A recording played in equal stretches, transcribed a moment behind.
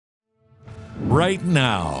right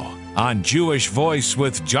now on Jewish Voice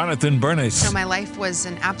with Jonathan Bernis. So my life was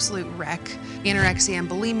an absolute wreck. Anorexia and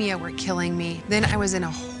bulimia were killing me. Then I was in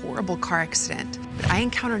a horrible car accident, but I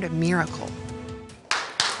encountered a miracle.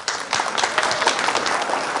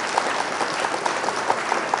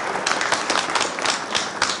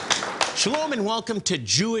 Shalom and welcome to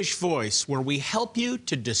Jewish Voice, where we help you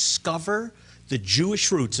to discover the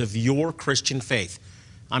Jewish roots of your Christian faith.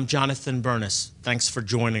 I'm Jonathan Bernis. Thanks for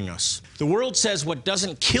joining us. The world says what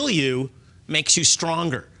doesn't kill you makes you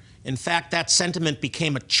stronger. In fact, that sentiment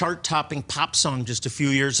became a chart-topping pop song just a few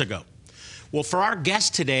years ago. Well, for our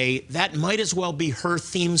guest today, that might as well be her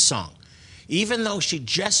theme song. Even though she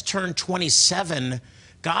just turned 27,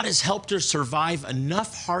 God has helped her survive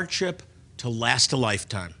enough hardship to last a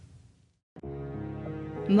lifetime.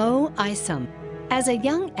 Mo Isom, as a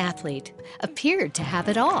young athlete, appeared to have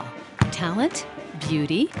it all: talent,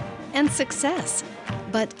 beauty, and success.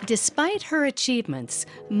 But despite her achievements,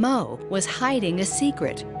 Mo was hiding a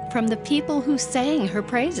secret from the people who sang her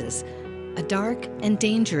praises, a dark and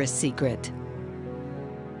dangerous secret.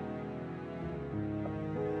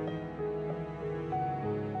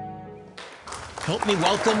 Help me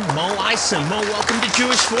welcome Mo Isom. Mo, welcome to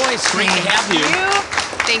Jewish Voice. Great to have you.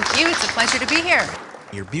 Thank you. It's a pleasure to be here.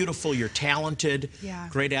 You're beautiful, you're talented, Yeah.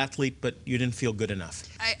 great athlete, but you didn't feel good enough.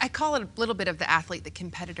 I call it a little bit of the athlete, the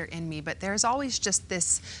competitor in me, but there's always just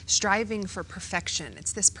this striving for perfection.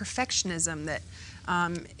 It's this perfectionism that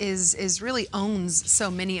is really owns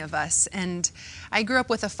so many of us. And I grew up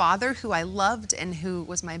with a father who I loved and who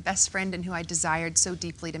was my best friend and who I desired so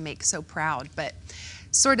deeply to make so proud, but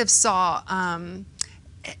sort of saw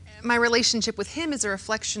my relationship with him is a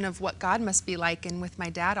reflection of what God must be like. And with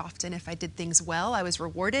my dad, often if I did things well, I was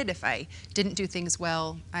rewarded. If I didn't do things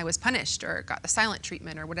well, I was punished or got the silent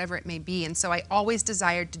treatment or whatever it may be. And so I always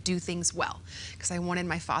desired to do things well because I wanted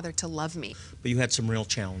my father to love me. But you had some real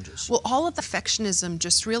challenges. Well, all of the perfectionism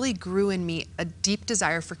just really grew in me a deep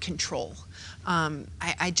desire for control.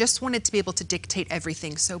 I just wanted to be able to dictate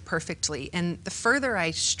everything so perfectly. And the further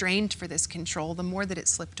I strained for this control, the more that it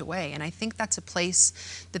slipped away. And I think that's a place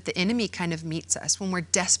that the enemy kind of meets us when we're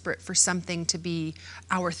desperate for something to be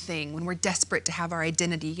our thing, when we're desperate to have our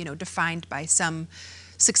identity, defined by some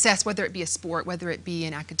success, whether it be a sport, whether it be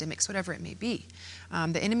in academics, whatever it may be.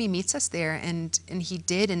 The enemy meets us there, and he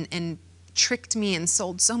did, and tricked me and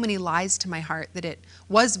sold so many lies to my heart that it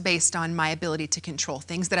was based on my ability to control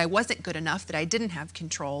things, that I wasn't good enough, that I didn't have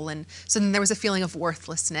control. And so then there was a feeling of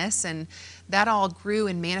worthlessness, and that all grew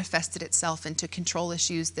and manifested itself into control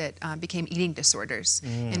issues that became eating disorders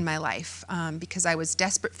in my life, because I was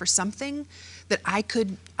desperate for something that I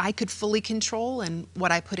could fully control, and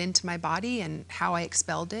what I put into my body and how I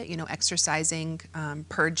expelled it, exercising,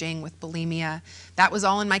 purging with bulimia, that was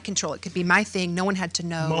all in my control. It could be my thing. No one had to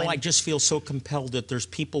know. Mo, I just feel so compelled that there's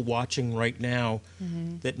people watching right now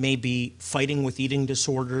that may be fighting with eating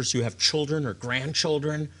disorders. You have children or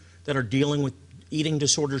grandchildren that are dealing with eating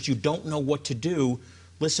disorders. You don't know what to do.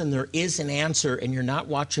 Listen, there is an answer, and you're not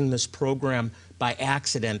watching this program by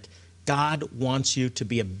accident. God wants you to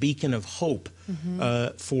be a beacon of hope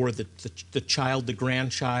for the child, the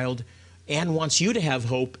grandchild, and wants you to have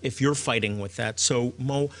hope if you're fighting with that. So,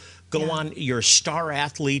 Mo, go on. You're a star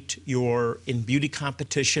athlete. You're in beauty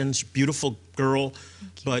competitions, beautiful girl,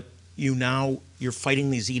 but you're fighting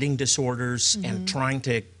these eating disorders and trying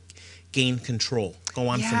to gain control. Go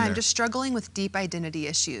on from there. Yeah, I'm just struggling with deep identity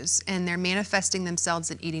issues, and they're manifesting themselves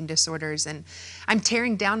in eating disorders, and I'm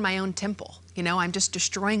tearing down my own temple. I'm just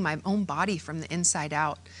destroying my own body from the inside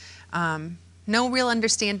out. No real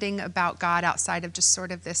understanding about God outside of just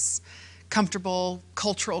sort of this comfortable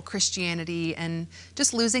cultural Christianity, and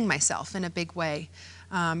just losing myself in a big way.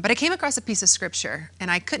 But I came across a piece of scripture,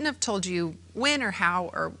 and I couldn't have told you when or how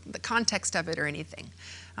or the context of it or anything.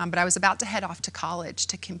 But I was about to head off to college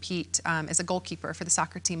to compete as a goalkeeper for the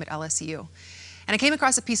soccer team at LSU. And I came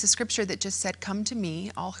across a piece of scripture that just said, "Come to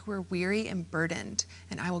me, all who are weary and burdened,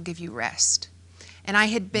 and I will give you rest." And I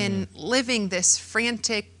had been living this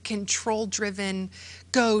frantic, control-driven,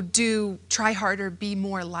 go, do, try harder, be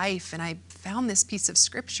more life. And I found this piece of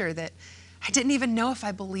scripture that I didn't even know if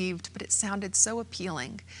I believed, but it sounded so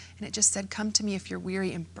appealing. And it just said, "Come to me if you're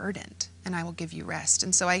weary and burdened, and I will give you rest."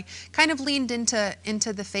 And so I kind of leaned into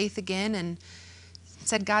the faith again and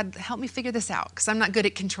said, "God, help me figure this out, because I'm not good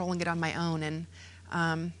at controlling it on my own."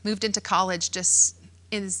 And moved into college just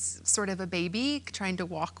as sort of a baby, trying to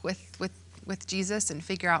walk with Jesus and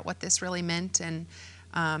figure out what this really meant.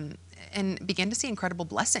 And began to see incredible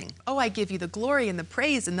blessing. Oh, I give you the glory and the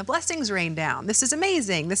praise, and the blessings rain down. This is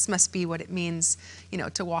amazing. This must be what it means,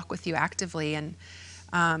 to walk with you actively. And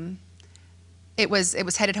it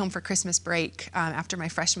was headed home for Christmas break after my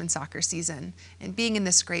freshman soccer season, and being in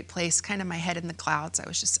this great place, kind of my head in the clouds. I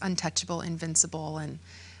was just untouchable, invincible, and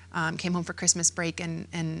came home for Christmas break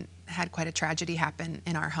and had quite a tragedy happen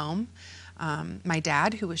in our home. My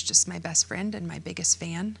dad, who was just my best friend and my biggest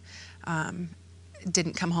fan,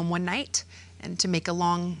 didn't come home one night, and to make a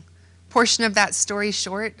long portion of that story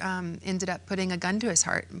short, ended up putting a gun to his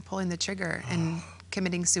heart and pulling the trigger and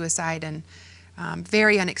committing suicide, and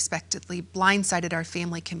very unexpectedly blindsided our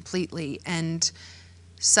family completely. And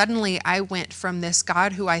suddenly I went from this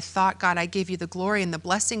God who I thought, God, I gave you the glory and the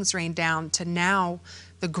blessings rained down, to now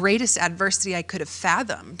the greatest adversity I could have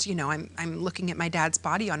fathomed. You know, I'm looking at my dad's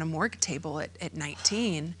body on a morgue table at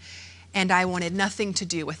 19, and I wanted nothing to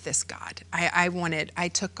do with this God. I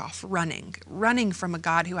took off running from a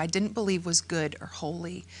God who I didn't believe was good or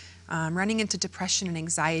holy, running into depression and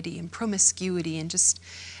anxiety and promiscuity and just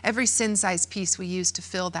every sin-sized piece we use to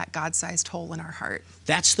fill that God-sized hole in our heart.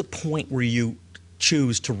 That's the point where you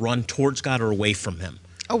choose to run towards God or away from him.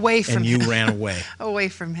 Away from him. And you ran away. Away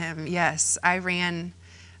from him, yes. I ran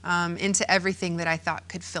into everything that I thought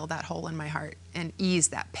could fill that hole in my heart and ease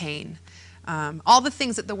that pain. All the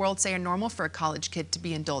things that the world say are normal for a college kid to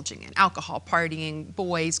be indulging in: alcohol, partying,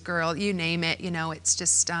 boys, girl, you name it. You know, it's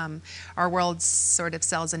just our world sort of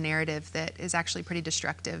sells a narrative that is actually pretty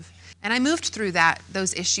destructive. And I moved through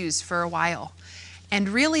those issues for a while. And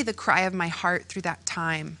really the cry of my heart through that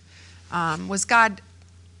time was, God,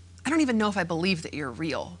 I don't even know if I believe that you're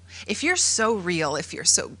real. If you're so real, if you're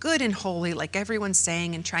so good and holy, like everyone's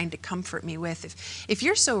saying and trying to comfort me with, if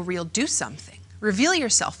you're so real, do something. Reveal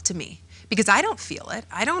yourself to me, because I don't feel it.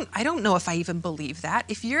 I don't know if I even believe that.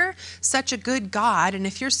 If you're such a good God, and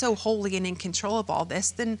if you're so holy and in control of all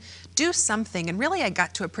this, then do something. And really I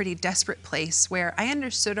got to a pretty desperate place where I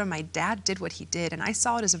understood when my dad did what he did, and I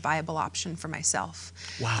saw it as a viable option for myself.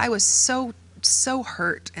 Wow. I was so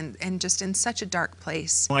hurt and just in such a dark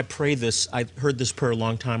place. I pray this. I heard this prayer a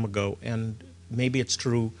long time ago, and maybe it's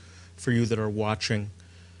true for you that are watching,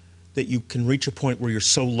 that you can reach a point where you're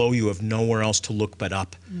so low you have nowhere else to look but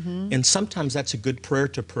up. And sometimes that's a good prayer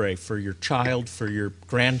to pray for your child, for your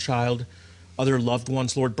grandchild, other loved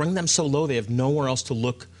ones. Lord, bring them so low they have nowhere else to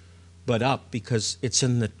look but up, because it's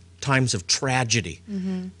in the times of tragedy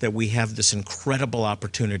that we have this incredible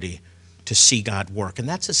opportunity to see God work. And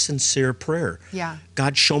that's a sincere prayer. Yeah.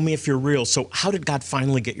 God, show me if you're real. So how did God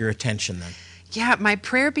finally get your attention then? Yeah, my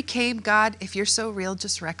prayer became, God, if you're so real,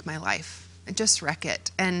 just wreck my life. Just wreck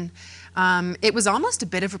it. And it was almost a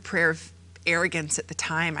bit of a prayer of arrogance at the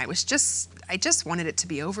time. I just wanted it to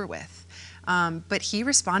be over with. But he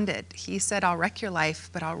responded. He said, I'll wreck your life,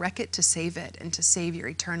 but I'll wreck it to save it and to save your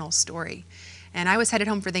eternal story. And I was headed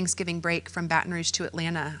home for Thanksgiving break from Baton Rouge to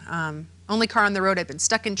Atlanta. Only car on the road. I'd been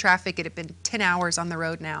stuck in traffic. It had been 10 hours on the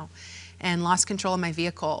road now, and lost control of my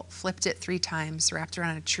vehicle, flipped it 3 times, wrapped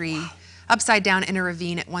around a tree, upside down in a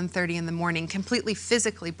ravine at 1:30 in the morning, completely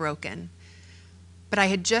physically broken. But I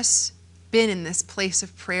had just been in this place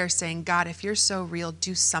of prayer saying, God, if you're so real,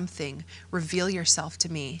 do something, reveal yourself to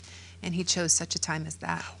me. And he chose such a time as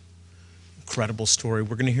that. Incredible story.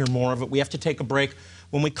 We're going to hear more of it. We have to take a break.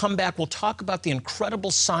 When we come back, we'll talk about the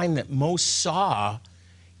incredible sign that Mo saw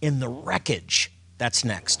in the wreckage. That's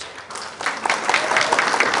next.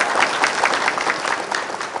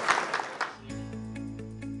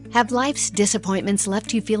 Have life's disappointments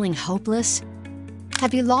left you feeling hopeless?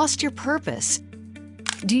 Have you lost your purpose?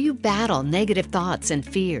 Do you battle negative thoughts and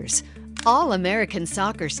fears? All-American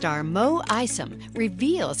soccer star Mo Isom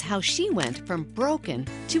reveals how she went from broken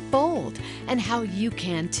to bold, and how you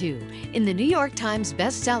can too, in the New York Times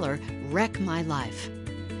bestseller, Wreck My Life.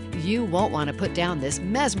 You won't want to put down this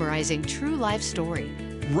mesmerizing true life story.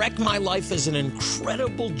 Wreck My Life is an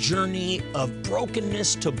incredible journey of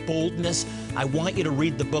brokenness to boldness. I want you to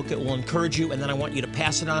read the book. It will encourage you, and then I want you to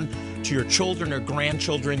pass it on to your children or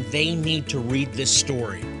grandchildren. They need to read this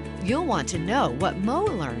story. You'll want to know what Mo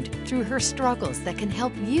learned through her struggles that can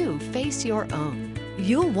help you face your own.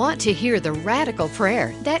 You'll want to hear the radical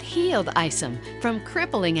prayer that healed Isom from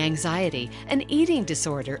crippling anxiety, an eating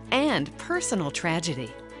disorder, and personal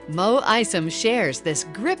tragedy. Mo Isom shares this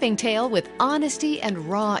gripping tale with honesty and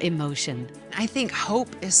raw emotion. I think hope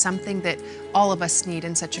is something that all of us need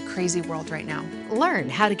in such a crazy world right now. Learn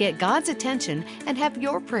how to get God's attention and have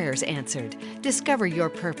your prayers answered. Discover your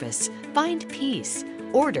purpose. Find peace.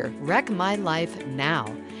 Order Wreck My Life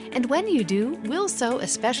now. And when you do, we'll sow a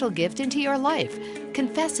special gift into your life,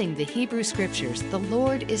 confessing the Hebrew Scriptures, The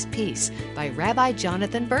Lord is Peace, by Rabbi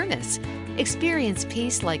Jonathan Bernis. Experience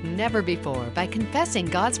peace like never before by confessing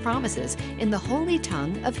God's promises in the holy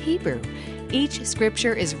tongue of Hebrew. Each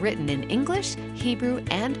scripture is written in English, Hebrew,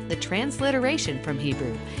 and the transliteration from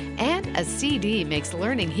Hebrew. And a CD makes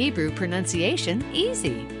learning Hebrew pronunciation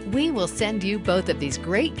easy. We will send you both of these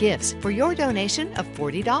great gifts for your donation of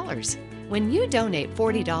 $40. When you donate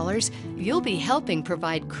 $40, you'll be helping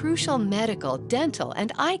provide crucial medical, dental,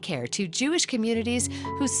 and eye care to Jewish communities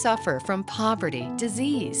who suffer from poverty,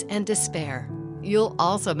 disease, and despair. You'll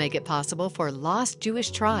also make it possible for lost Jewish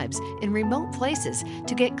tribes in remote places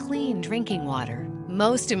to get clean drinking water.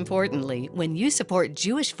 Most importantly, when you support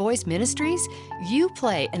Jewish Voice Ministries, you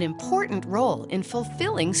play an important role in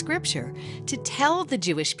fulfilling Scripture to tell the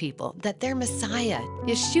Jewish people that their Messiah,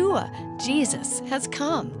 Yeshua, Jesus, has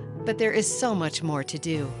come. But there is so much more to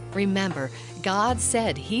do. Remember, God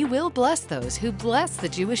said He will bless those who bless the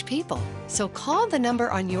Jewish people. So call the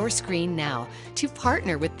number on your screen now to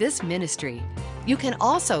partner with this ministry. You can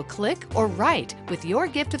also click or write with your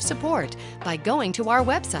gift of support by going to our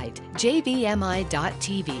website,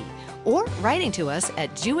 jvmi.tv, or writing to us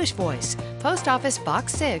at Jewish Voice, Post Office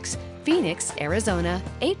Box 6, Phoenix, Arizona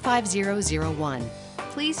 85001.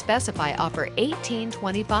 Please specify offer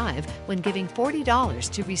 1825 when giving $40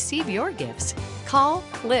 to receive your gifts. Call,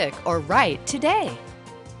 click, or write today.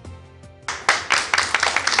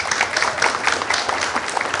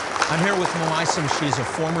 I'm here with Mo Isom. She's a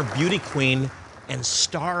former beauty queen and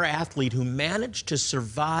star athlete who managed to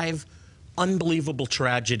survive unbelievable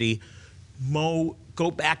tragedy. Mo,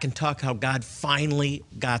 go back and talk how God finally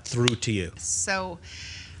got through to you. So,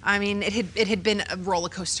 I mean, it had been a roller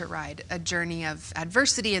coaster ride, a journey of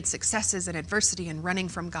adversity and successes and adversity and running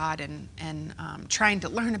from God and trying to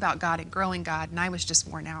learn about God and growing God, and I was just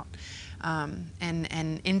worn out.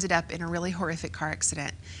 And ended up in a really horrific car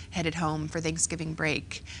accident, headed home for Thanksgiving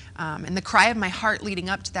break. And the cry of my heart leading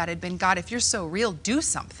up to that had been, God, if you're so real, do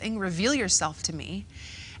something, reveal yourself to me.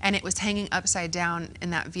 And it was hanging upside down in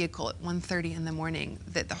that vehicle at 1:30 in the morning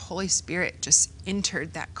that the Holy Spirit just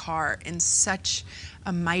entered that car in such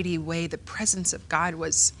a mighty way. The presence of God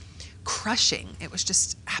was crushing. It was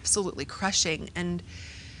just absolutely crushing. And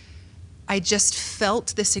I just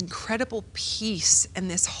felt this incredible peace and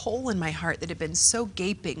this hole in my heart that had been so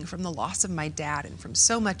gaping from the loss of my dad and from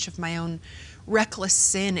so much of my own reckless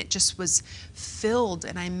sin. It just was filled,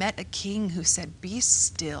 and I met a king who said, be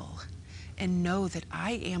still and know that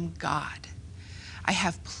I am God. I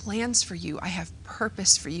have plans for you. I have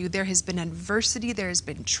purpose for you. There has been adversity. There has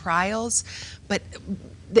been trials, but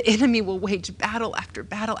the enemy will wage battle after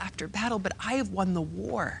battle after battle, but I have won the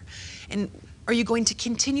war. And are you going to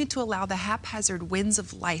continue to allow the haphazard winds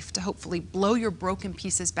of life to hopefully blow your broken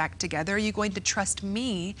pieces back together? Are you going to trust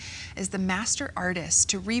me as the master artist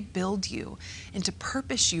to rebuild you and to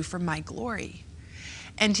purpose you for my glory?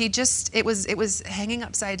 And it was hanging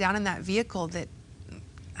upside down in that vehicle that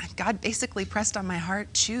God basically pressed on my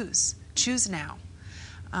heart, choose now.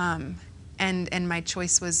 And my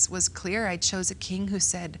choice was clear. I chose a king who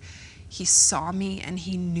said, he saw me and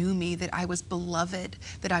he knew me, that I was beloved,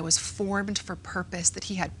 that I was formed for purpose, that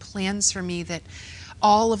he had plans for me, that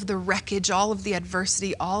all of the wreckage, all of the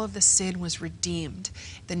adversity, all of the sin was redeemed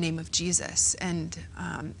in the name of Jesus. And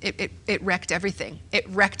it wrecked everything. It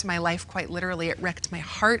wrecked my life quite literally. It wrecked my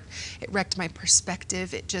heart. It wrecked my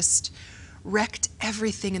perspective. It just wrecked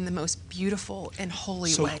everything in the most beautiful and holy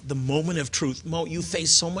way. So the moment of truth. Mo, you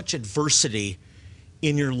face so much adversity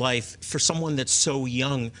in your life. For someone that's so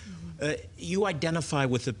young, you identify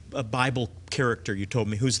with a Bible character, you told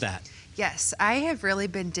me. Who's that? Yes, I have really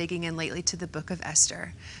been digging in lately to the book of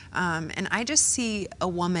Esther. And I just see a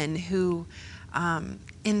woman who,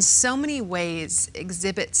 in so many ways,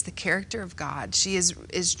 exhibits the character of God. She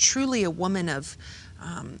is truly a woman of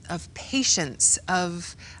patience,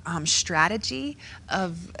 of strategy,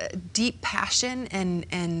 of deep passion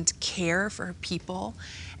and care for her people.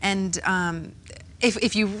 And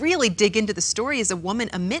if you really dig into the story, is a woman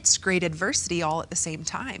amidst great adversity all at the same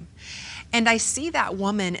time. And I see that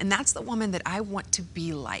woman, and that's the woman that I want to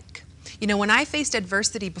be like. You know, when I faced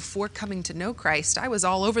adversity before coming to know Christ, I was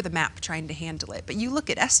all over the map trying to handle it. But you look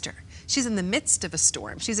at Esther. She's in the midst of a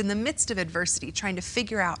storm. She's in the midst of adversity, trying to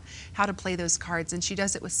figure out how to play those cards. And she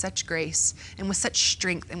does it with such grace and with such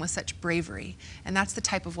strength and with such bravery. And that's the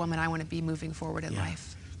type of woman I want to be moving forward in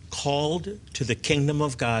life. Called to the kingdom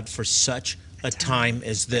of God for such a time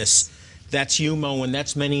as this. That's you, Mo, and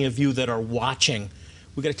that's many of you that are watching.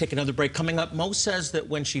 We've got to take another break. Coming up, Mo says that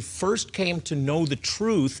when she first came to know the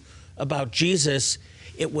truth about Jesus,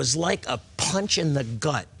 it was like a punch in the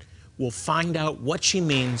gut. We'll find out what she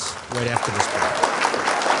means right after this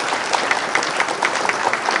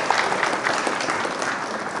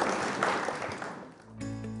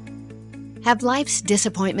break. Have life's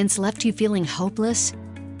disappointments left you feeling hopeless?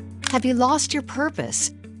 Have you lost your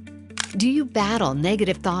purpose? Do you battle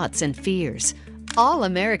negative thoughts and fears?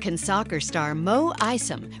 All-American soccer star Mo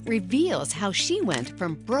Isom reveals how she went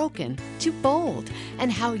from broken to bold and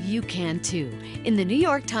how you can too in the New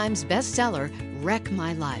York Times bestseller, Wreck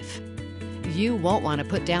My Life. You won't want to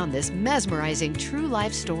put down this mesmerizing true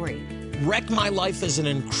life story. Wreck My Life is an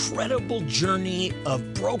incredible journey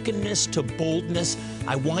of brokenness to boldness.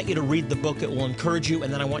 I want you to read the book. It will encourage you,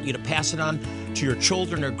 and then I want you to pass it on to your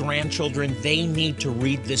children or grandchildren. They need to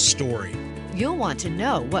read this story. You'll want to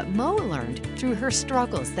know what Mo learned through her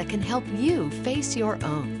struggles that can help you face your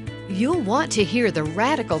own. You'll want to hear the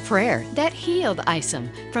radical prayer that healed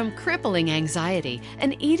Isom from crippling anxiety,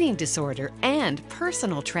 an eating disorder, and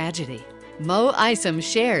personal tragedy. Mo Isom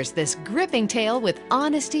shares this gripping tale with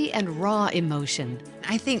honesty and raw emotion.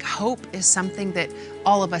 I think hope is something that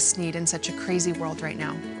all of us need in such a crazy world right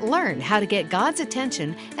now. Learn how to get God's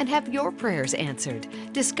attention and have your prayers answered.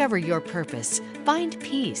 Discover your purpose. Find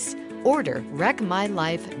peace. Order Wreck My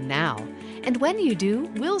Life now. And when you do,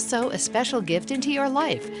 we'll sow a special gift into your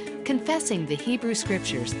life, confessing the Hebrew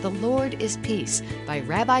Scriptures, The Lord is Peace, by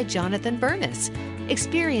Rabbi Jonathan Bernis.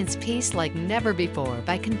 Experience peace like never before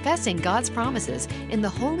by confessing God's promises in the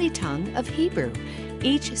holy tongue of Hebrew.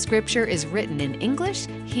 Each scripture is written in English,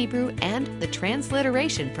 Hebrew, and the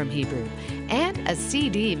transliteration from Hebrew. And a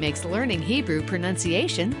CD makes learning Hebrew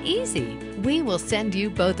pronunciation easy. We will send you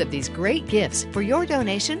both of these great gifts for your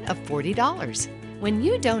donation of $40. When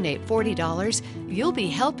you donate $40, you'll be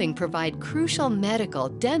helping provide crucial medical,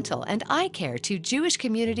 dental, and eye care to Jewish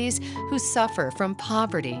communities who suffer from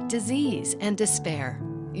poverty, disease, and despair.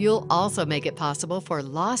 You'll also make it possible for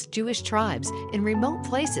lost Jewish tribes in remote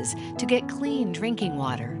places to get clean drinking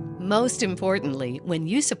water. Most importantly, when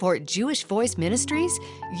you support Jewish Voice Ministries,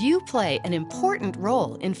 you play an important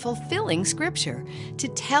role in fulfilling Scripture to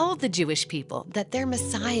tell the Jewish people that their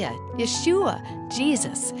Messiah, Yeshua,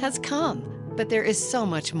 Jesus, has come. But there is so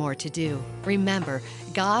much more to do. Remember,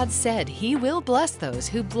 God said He will bless those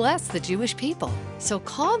who bless the Jewish people. So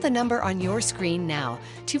call the number on your screen now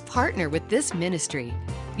to partner with this ministry.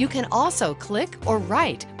 You can also click or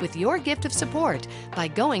write with your gift of support by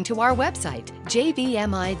going to our website,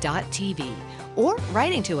 jvmi.tv, or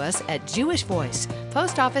writing to us at Jewish Voice,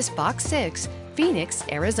 Post Office Box 6, Phoenix,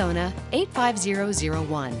 Arizona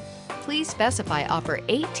 85001. Please specify offer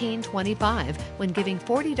 1825 when giving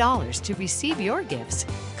 $40 to receive your gifts.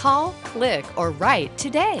 Call, click, or write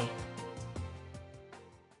today.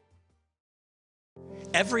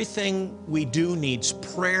 Everything we do needs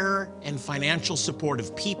prayer and financial support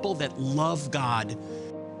of people that love God.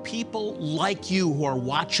 People like you who are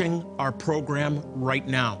watching our program right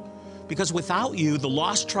now. Because without you, the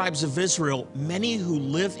lost tribes of Israel, many who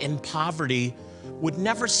live in poverty, would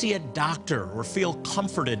never see a doctor or feel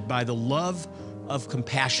comforted by the love of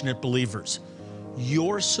compassionate believers.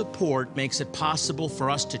 Your support makes it possible for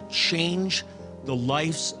us to change the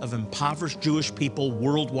lives of impoverished Jewish people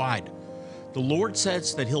worldwide. The Lord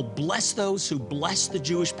says that He'll bless those who bless the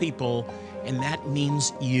Jewish people, and that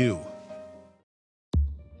means you.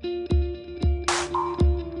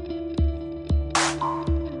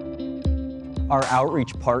 Our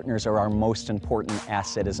outreach partners are our most important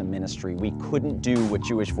asset as a ministry. We couldn't do what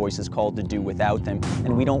Jewish Voice is called to do without them,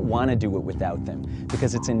 and we don't want to do it without them,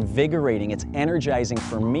 because it's invigorating, it's energizing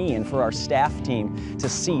for me and for our staff team to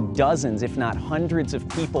see dozens, if not hundreds of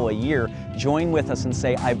people a year join with us and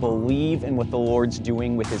say, I believe in what the Lord's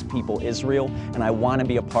doing with His people Israel, and I want to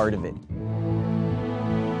be a part of it.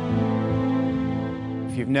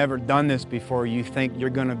 If you've never done this before, you think you're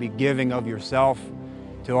going to be giving of yourself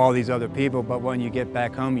to all these other people, but when you get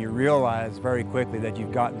back home, you realize very quickly that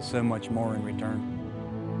you've gotten so much more in return.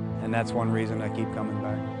 And that's one reason I keep coming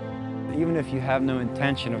back. Even if you have no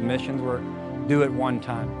intention of missions work, do it one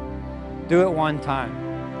time. Do it one time.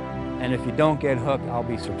 And if you don't get hooked, I'll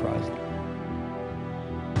be surprised.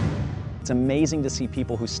 It's amazing to see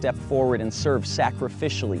people who step forward and serve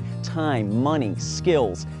sacrificially, time, money,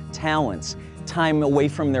 skills, talents, time away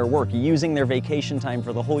from their work, using their vacation time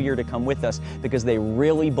for the whole year to come with us because they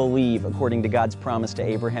really believe, according to God's promise to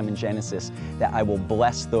Abraham in Genesis, that I will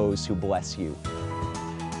bless those who bless you.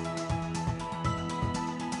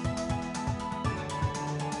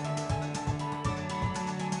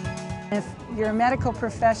 If you're a medical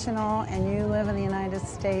professional and you live in the United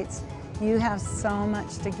States, you have so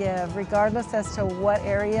much to give, regardless as to what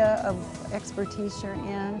area of expertise you're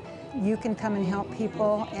in. You can come and help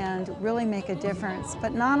people and really make a difference.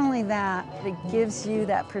 But not only that, it gives you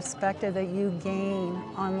that perspective that you gain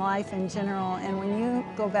on life in general. And when you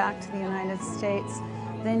go back to the United States,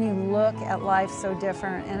 then you look at life so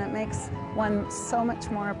different, and it makes one so much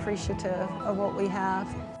more appreciative of what we have.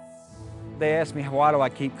 They ask me, why do I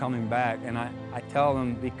keep coming back? And I tell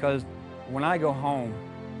them, because when I go home,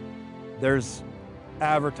 there's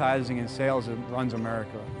advertising and sales that runs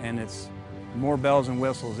America, and it's more bells and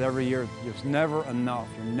whistles every year. There's never enough.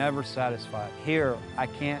 You're never satisfied. Here, I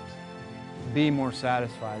can't be more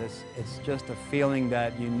satisfied. It's just a feeling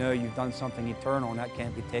that you know you've done something eternal, and that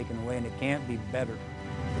can't be taken away, and it can't be better.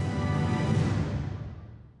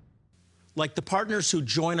 Like the partners who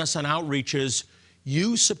join us on outreaches,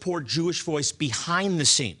 you support Jewish Voice behind the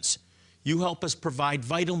scenes. You help us provide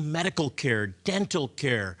vital medical care, dental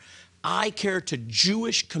care, eye care to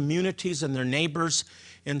Jewish communities and their neighbors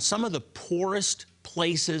in some of the poorest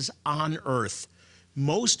places on earth.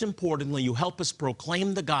 Most importantly, you help us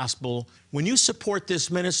proclaim the gospel. When you support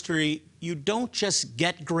this ministry, you don't just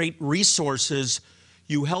get great resources,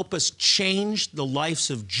 you help us change the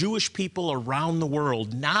lives of Jewish people around the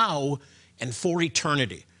world now and for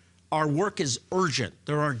eternity. Our work is urgent.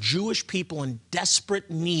 There are Jewish people in desperate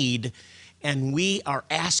need, and we are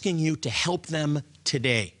asking you to help them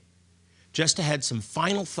today. Just ahead, some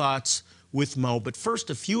final thoughts with Mo, but first,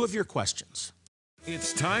 a few of your questions.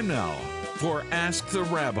 It's time now for Ask the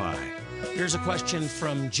Rabbi. Here's a question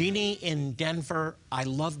from Jeannie in Denver. I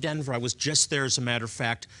love Denver. I was just there, as a matter of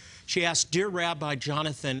fact. She asked, Dear Rabbi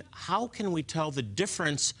Jonathan, how can we tell the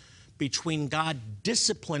difference between God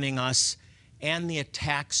disciplining us and the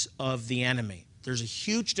attacks of the enemy? There's a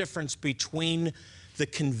huge difference between the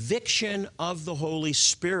conviction of the Holy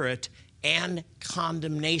Spirit and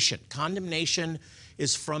condemnation. Condemnation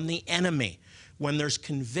is from the enemy. When there's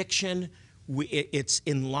conviction, it's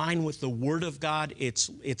in line with the Word of God.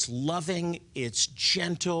 It's loving, it's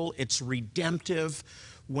gentle, it's redemptive.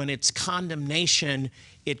 When it's condemnation,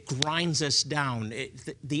 it grinds us down.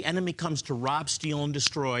 The enemy comes to rob, steal, and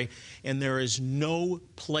destroy, and there is no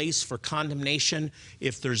place for condemnation.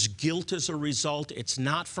 If there's guilt as a result, it's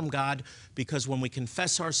not from God, because when we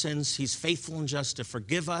confess our sins, He's faithful and just to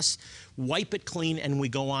forgive us, wipe it clean, and we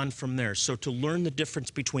go on from there. So to learn the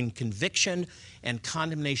difference between conviction and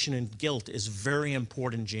condemnation and guilt is very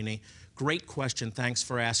important, Jeannie. Great question. Thanks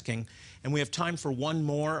for asking. And we have time for one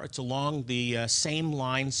more. It's along the same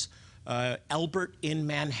lines. Albert in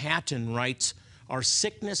Manhattan writes, are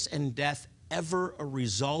sickness and death ever a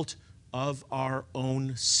result of our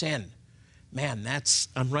own sin? Man,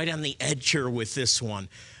 I'm right on the edge here with this one.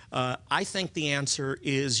 I think the answer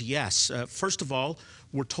is yes. First of all,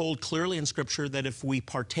 we're told clearly in Scripture that if we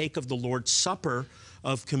partake of the Lord's Supper,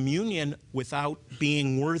 of communion, without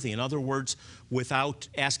being worthy, in other words, without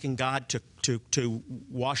asking God to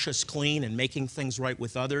wash us clean and making things right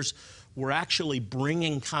with others, we're actually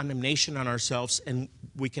bringing condemnation on ourselves, and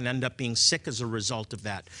we can end up being sick as a result of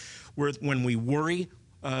that. When we worry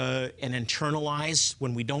and internalize,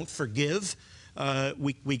 when we don't forgive,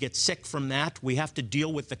 we get sick from that. We have to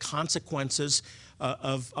deal with the consequences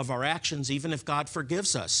of our actions. Even if God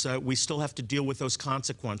forgives us, we still have to deal with those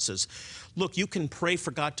consequences. Look, you can pray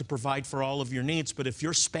for God to provide for all of your needs, but if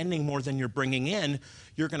you're spending more than you're bringing in,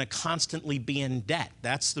 you're going to constantly be in debt.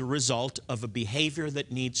 That's the result of a behavior that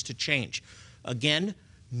needs to change. Again,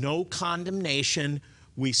 no condemnation.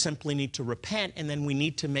 We simply need to repent, and then we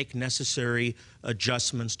need to make necessary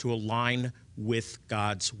adjustments to align with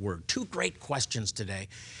God's Word. Two great questions today.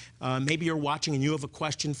 Maybe you're watching and you have a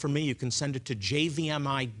question for me. You can send it to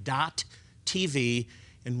jvmi.tv,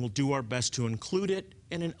 and we'll do our best to include it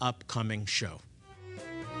in an upcoming show.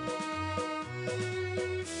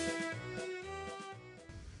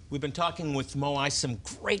 We've been talking with Mo Ice, some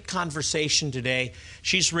great conversation today.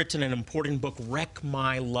 She's written an important book, Wreck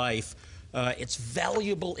My Life. It's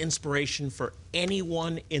valuable inspiration for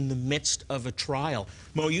anyone in the midst of a trial.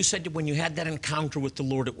 Mo, you said that when you had that encounter with the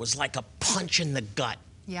Lord, it was like a punch in the gut.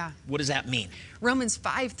 Yeah. What does that mean? Romans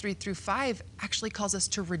 5:3-5 actually calls us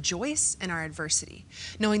to rejoice in our adversity,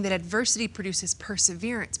 knowing that adversity produces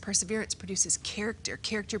perseverance. Perseverance produces character.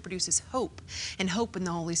 Character produces hope, and hope in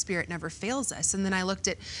the Holy Spirit never fails us. And then I looked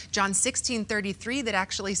at John 16:33 that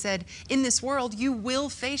actually said, in this world you will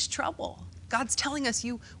face trouble. God's telling us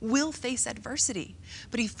you will face adversity,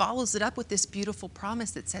 but He follows it up with this beautiful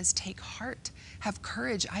promise that says, take heart, have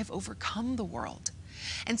courage, I've overcome the world.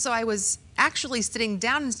 And so I was actually sitting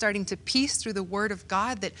down and starting to piece through the Word of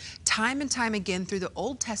God that time and time again through the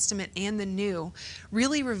Old Testament and the New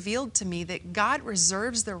really revealed to me that God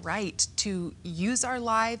reserves the right to use our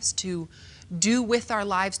lives, to do with our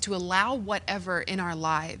lives, to allow whatever in our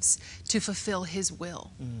lives to fulfill His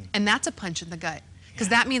will. And that's a punch in the gut. Because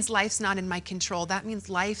that means life's not in my control. That means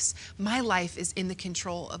my life is in the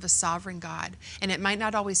control of a sovereign God. And it might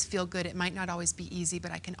not always feel good, it might not always be easy, but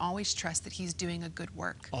I can always trust that he's doing a good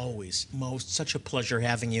work. Always. Mo, such a pleasure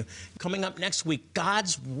having you. Coming up next week,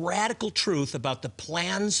 God's radical truth about the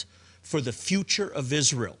plans for the future of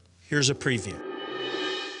Israel. Here's a preview.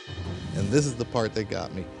 And this is the part that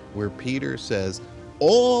got me, where Peter says,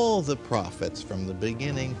 all the prophets from the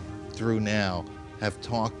beginning through now have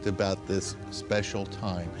talked about this special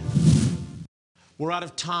time. We're out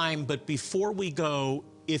of time, but before we go,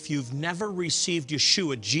 if you've never received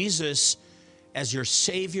Yeshua, Jesus, as your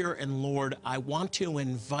Savior and Lord, I want to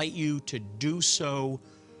invite you to do so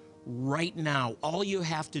right now. All you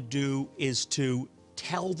have to do is to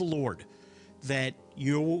tell the Lord that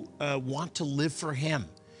you want to live for him.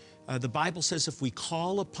 The Bible says if we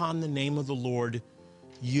call upon the name of the Lord,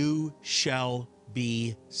 you shall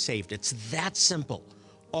be saved. It's that simple.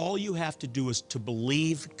 All you have to do is to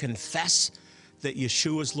believe, confess that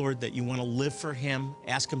Yeshua is Lord, that you want to live for him,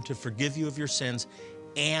 ask him to forgive you of your sins,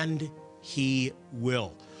 and he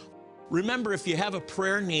will. Remember, if you have a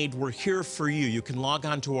prayer need, we're here for you. You can log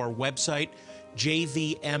on to our website,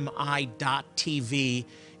 jvmi.tv,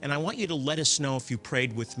 and I want you to let us know if you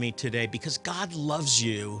prayed with me today, because God loves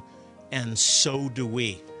you, and so do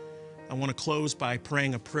we. I want to close by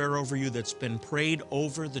praying a prayer over you that's been prayed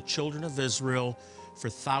over the children of Israel for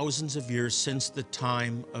thousands of years since the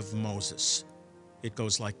time of Moses. It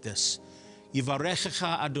goes like this.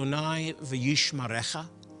 Yivarechecha Adonai v'yishmarecha,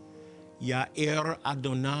 Ya'er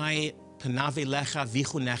Adonai panav elecha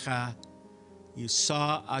v'chunecha,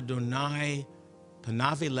 Yisa Adonai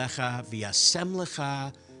panav elecha v'yasem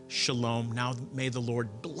lecha shalom. Now may the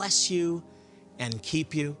Lord bless you and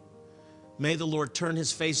keep you. May the Lord turn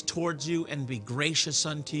his face towards you and be gracious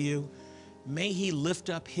unto you. May he lift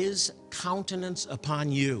up his countenance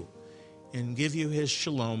upon you and give you his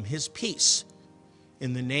shalom, his peace.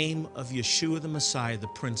 In the name of Yeshua the Messiah, the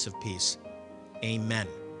Prince of Peace. Amen.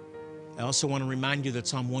 I also want to remind you that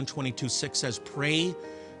Psalm 122:6 says, pray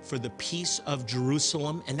for the peace of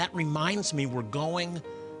Jerusalem. And that reminds me, we're going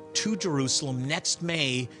to Jerusalem next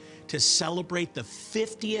May to celebrate the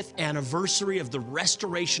 50th anniversary of the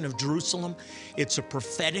restoration of Jerusalem. It's a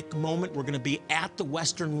prophetic moment. We're going to be at the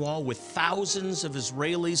Western Wall with thousands of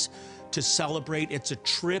Israelis to celebrate. It's a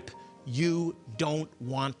trip you don't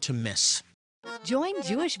want to miss. Join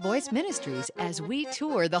Jewish Voice Ministries as we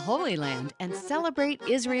tour the Holy Land and celebrate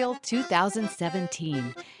Israel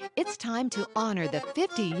 2017. It's time to honor the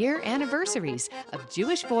 50-year anniversaries of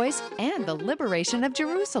Jewish Voice and the liberation of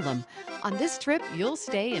Jerusalem. On this trip, you'll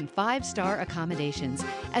stay in 5-star accommodations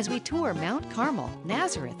as we tour Mount Carmel,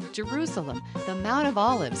 Nazareth, Jerusalem, the Mount of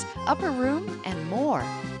Olives, Upper Room, and more.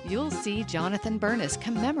 You'll see Jonathan Bernis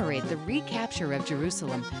commemorate the recapture of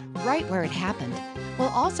Jerusalem right where it happened. We'll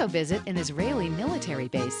also visit an Israeli military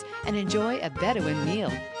base and enjoy a Bedouin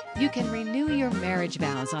meal. You can renew your marriage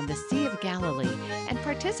vows on the Sea of Galilee and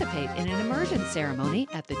participate in an immersion ceremony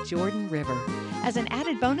at the Jordan River. As an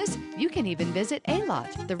added bonus, you can even visit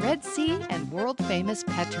Eilat, the Red Sea, and world-famous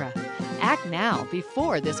Petra. Act now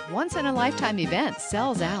before this once-in-a-lifetime event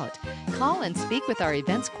sells out. Call and speak with our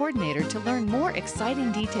events coordinator to learn more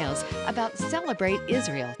exciting details about Celebrate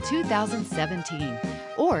Israel 2017.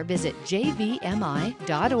 Or visit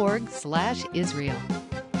jvmi.org/Israel.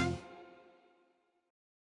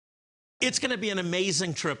 It's going to be an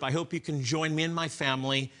amazing trip. I hope you can join me and my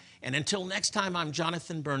family. And until next time, I'm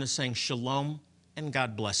Jonathan Bernis saying shalom and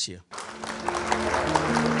God bless you.